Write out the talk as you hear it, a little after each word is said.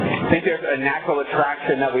think there's a natural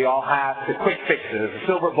attraction that we all have to quick fixes, the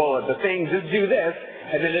silver bullet, the thing, just do this,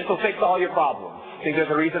 and then this will fix all your problems. I think there's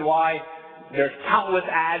a reason why there's countless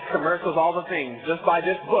ads, commercials, all the things. Just buy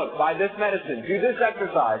this book, buy this medicine, do this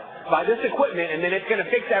exercise, buy this equipment, and then it's going to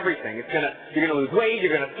fix everything. You're going to lose weight,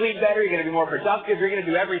 you're going to sleep better, you're going to be more productive, you're going to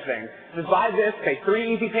do everything. Just buy this, pay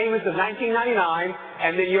 3 easy payments of $19.99,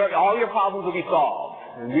 and then all your problems will be solved.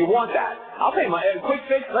 And we want that. I'll pay my quick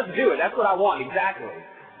fix, let's do it. That's what I want, exactly.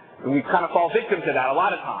 And we kind of fall victim to that a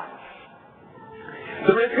lot of times.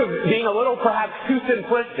 The risk of being a little perhaps too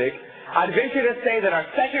simplistic, I'd venture to say that our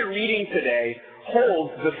second reading today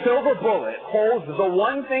holds the silver bullet, holds the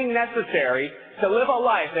one thing necessary to live a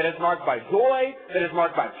life that is marked by joy, that is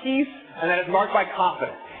marked by peace, and that is marked by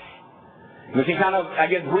confidence. We can kind of, I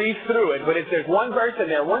guess, breeze through it, but there's one verse in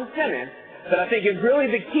there, one sentence, that I think is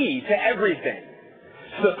really the key to everything.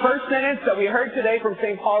 It's the first sentence that we heard today from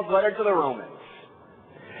St. Paul's letter to the Romans.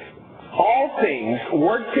 All things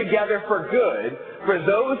work together for good for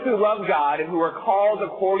those who love God and who are called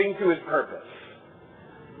according to His purpose.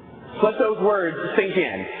 So let those words sink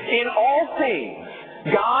in. In all things,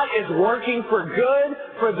 God is working for good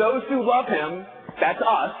for those who love Him, that's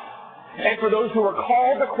us, and for those who are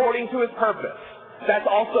called according to His purpose, that's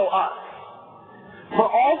also us. For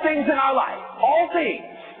all things in our life, all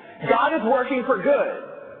things, God is working for good.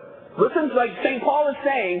 Listen, like St. Paul is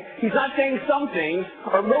saying, he's not saying some things,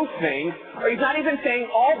 or most things, or he's not even saying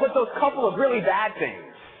all but those couple of really bad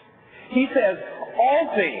things. He says,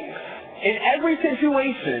 all things, in every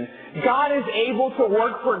situation, God is able to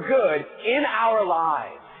work for good in our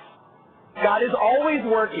lives. God is always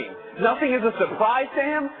working. Nothing is a surprise to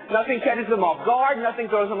Him. Nothing catches Him off guard. Nothing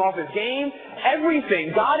throws Him off His game.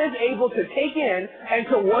 Everything God is able to take in and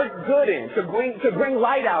to work good in, to bring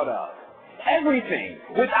light out of. Everything,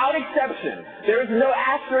 without exception. There is no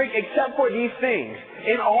asterisk except for these things.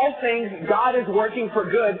 In all things, God is working for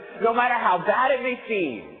good, no matter how bad it may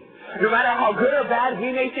seem. No matter how good or bad we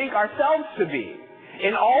may think ourselves to be.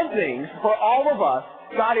 In all things, for all of us,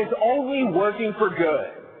 God is only working for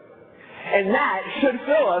good. And that should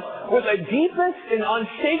fill us with a deepest and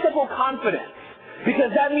unshakable confidence. Because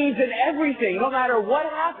that means in everything, no matter what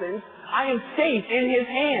happens, I am safe in His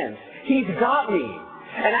hands. He's got me.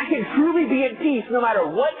 And I can truly be at peace no matter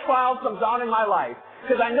what trial comes on in my life,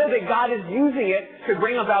 because I know that God is using it to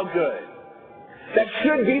bring about good. That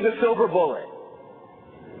should be the silver bullet.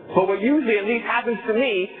 But what usually at least happens to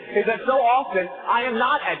me is that so often I am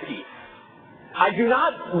not at peace. I do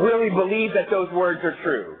not really believe that those words are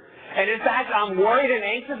true. And in fact, I'm worried and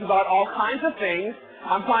anxious about all kinds of things.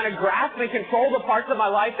 I'm trying to grasp and control the parts of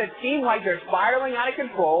my life that seem like they're spiraling out of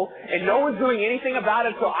control, and no one's doing anything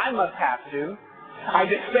about it, so I must have to. I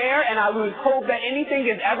despair and I lose hope that anything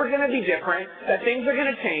is ever going to be different, that things are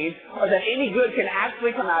going to change, or that any good can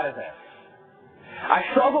actually come out of this. I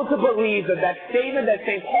struggle to believe that that statement that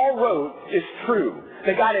St. Paul wrote is true,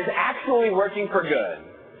 that God is actually working for good.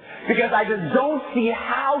 Because I just don't see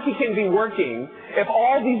how He can be working if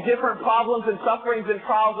all these different problems and sufferings and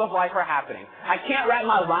trials of life are happening. I can't wrap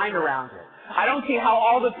my mind around it. I don't see how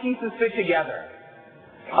all the pieces fit together.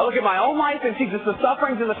 I look at my own life and see just the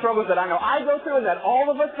sufferings and the struggles that I know I go through and that all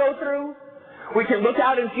of us go through. We can look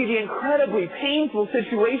out and see the incredibly painful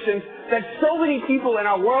situations that so many people in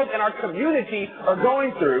our world and our community are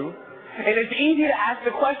going through. And it's easy to ask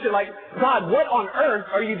the question like, God, what on earth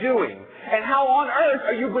are you doing? And how on earth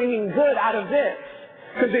are you bringing good out of this?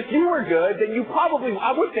 Because if you were good, then you probably,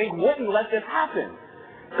 I would think, wouldn't let this happen.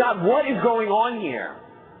 God, what is going on here?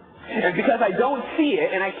 And because I don't see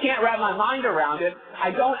it and I can't wrap my mind around it,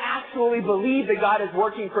 I don't actually believe that God is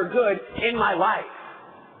working for good in my life.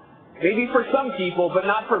 Maybe for some people, but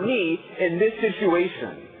not for me in this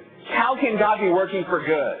situation. How can God be working for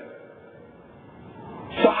good?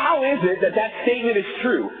 So how is it that that statement is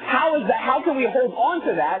true? How can we hold on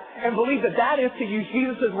to that and believe that that is, to use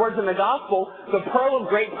Jesus' words in the gospel, the pearl of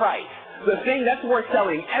great price? The thing that's worth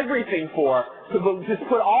selling everything for, to just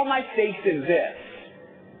put all my stakes in this.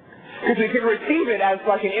 Because we can receive it as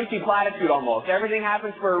like an empty platitude almost. Everything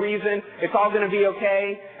happens for a reason. It's all going to be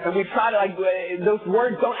okay. And we try to, those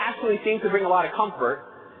words don't actually seem to bring a lot of comfort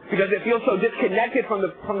because it feels so disconnected from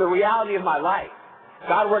the reality of my life.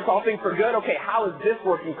 God works all things for good. Okay, how is this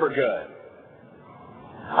working for good?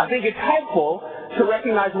 I think it's helpful to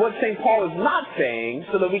recognize what St. Paul is not saying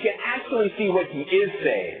so that we can actually see what he is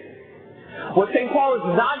saying. What St. Paul is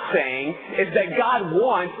not saying is that God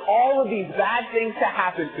wants all of these bad things to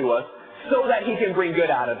happen to us so that He can bring good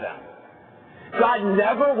out of them. God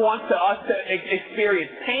never wants us to experience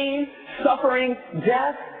pain, suffering,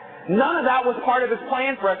 death. None of that was part of His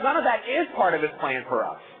plan for us. None of that is part of His plan for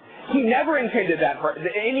us. He never intended that for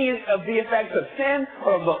any of the effects of sin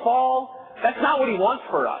or of the fall. That's not what he wants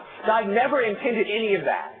for us. God never intended any of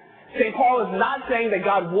that. St. Paul is not saying that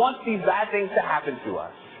God wants these bad things to happen to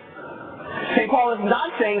us. St. Paul is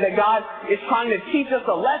not saying that God is trying to teach us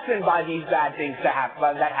a lesson by these bad things that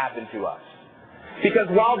happen to us. Because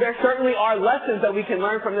while there certainly are lessons that we can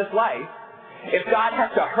learn from this life, if God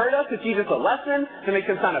has to hurt us to teach us a lesson, to make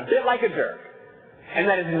him sound a bit like a jerk. And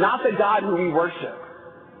that is not the God who we worship.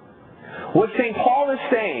 What St. Paul is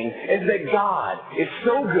saying is that God is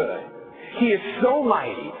so good, he is so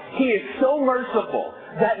mighty, he is so merciful,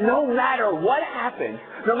 that no matter what happens,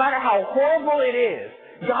 no matter how horrible it is,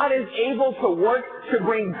 God is able to work to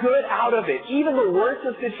bring good out of it, even the worst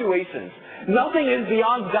of situations. Nothing is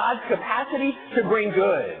beyond God's capacity to bring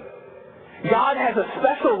good. God has a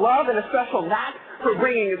special love and a special knack for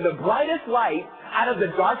bringing the brightest light out of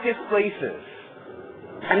the darkest places.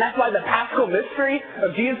 And that's why the Paschal mystery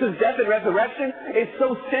of Jesus' death and resurrection is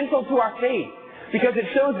so central to our faith. Because it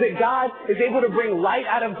shows that God is able to bring light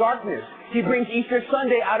out of darkness. He brings Easter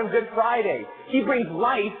Sunday out of Good Friday. He brings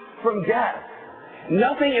life from death.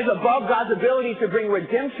 Nothing is above God's ability to bring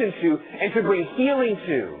redemption to and to bring healing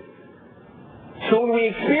to. So when we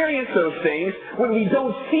experience those things, when we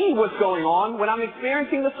don't see what's going on, when I'm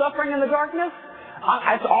experiencing the suffering and the darkness,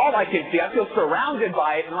 that's all I can see. I feel surrounded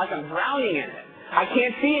by it and like I'm drowning in it. I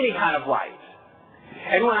can't see any kind of light.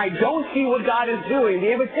 And when I don't see what God is doing,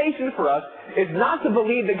 the invitation for us is not to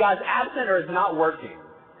believe that God's absent or is not working,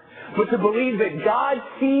 but to believe that God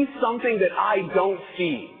sees something that I don't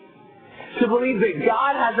see. To believe that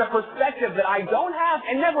God has a perspective that I don't have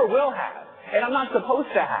and never will have, and I'm not supposed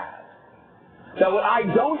to have. That what I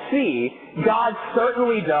don't see, God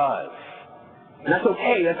certainly does. And that's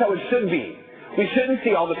okay, that's how it should be. We shouldn't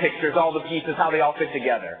see all the pictures, all the pieces, how they all fit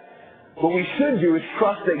together. What we should do is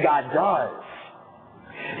trust that God does.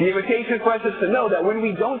 The invitation for us is to know that when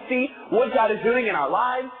we don't see what God is doing in our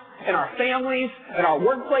lives, in our families, in our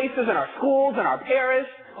workplaces, in our schools, in our parish,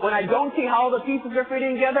 when I don't see how all the pieces are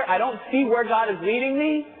fitting together, I don't see where God is leading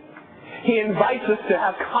me, he invites us to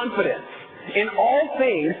have confidence. In all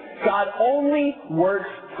things, God only works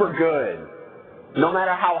for good. No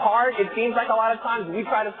matter how hard it seems like a lot of times we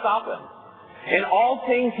try to stop him. In all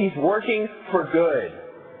things, he's working for good.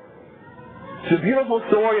 It's a beautiful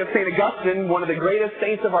story of St. Augustine, one of the greatest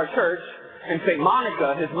saints of our church, and St.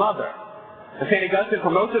 Monica, his mother. And St. Augustine,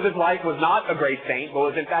 for most of his life, was not a great saint, but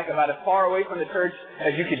was in fact about as far away from the church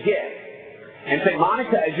as you could get. And St.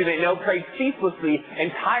 Monica, as you may know, prayed ceaselessly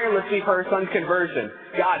and tirelessly for her son's conversion.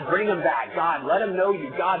 God, bring him back. God, let him know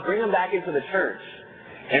you. God, bring him back into the church.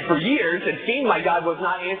 And for years, it seemed like God was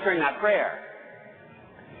not answering that prayer.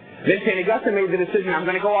 Then St. Augustine made the decision, I'm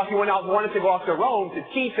going to go off. He wanted to go off to Rome to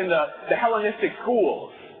teach in the Hellenistic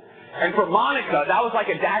schools. And for Monica, that was like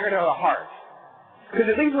a dagger to her heart. Because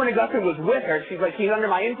at least when Augustine was with her, she's like, he's under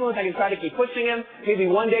my influence, I can try to keep pushing him. Maybe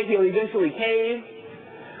one day he'll eventually cave.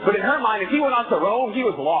 But in her mind, if he went off to Rome, he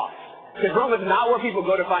was lost. Because Rome is not where people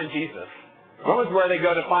go to find Jesus. Rome is where they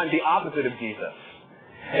go to find the opposite of Jesus.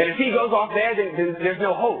 And if he goes off there, then there's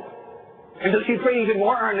no hope. And so she prayed even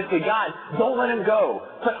more earnestly, God, don't let him go.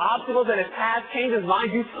 Put obstacles in his path, change his mind,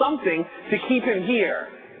 do something to keep him here.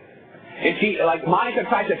 And she, like Monica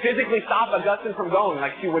tried to physically stop Augustine from going,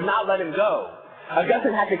 like she would not let him go.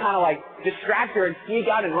 Augustine had to kind of like distract her and sneak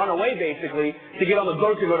out and run away basically to get on the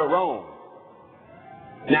boat to go to Rome.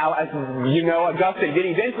 Now, as you know, Augustine did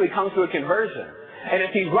eventually come to a conversion. And as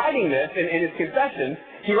he's writing this in his confession,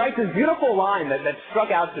 he writes this beautiful line that struck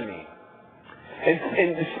out to me.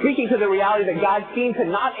 And speaking to the reality that God seemed to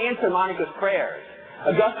not answer Monica's prayers,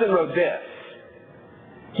 Augustine wrote this: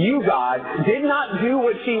 You, God, did not do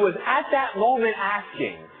what she was at that moment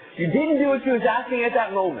asking. You didn't do what she was asking at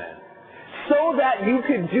that moment, so that you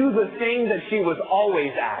could do the thing that she was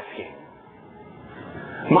always asking.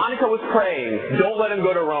 Monica was praying, don't let him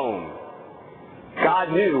go to Rome.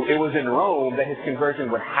 God knew it was in Rome that his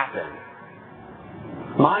conversion would happen.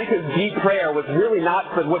 Monica's deep prayer was really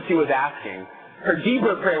not for what she was asking. Her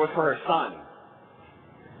deeper prayer was for her son.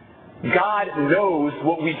 God knows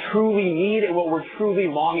what we truly need and what we're truly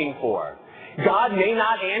longing for. God may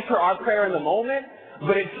not answer our prayer in the moment,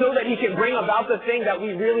 but it's so that he can bring about the thing that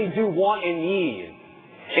we really do want and need.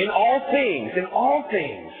 In all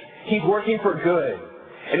things, he's working for good.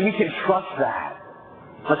 And we can trust that.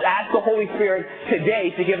 Let's ask the Holy Spirit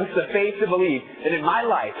today to give us the faith to believe that in my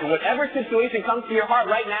life, in whatever situation comes to your heart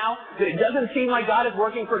right now, that it doesn't seem like God is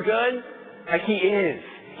working for good, like he is.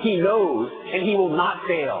 He knows, and he will not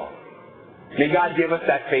fail. May God give us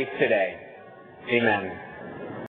that faith today. Amen.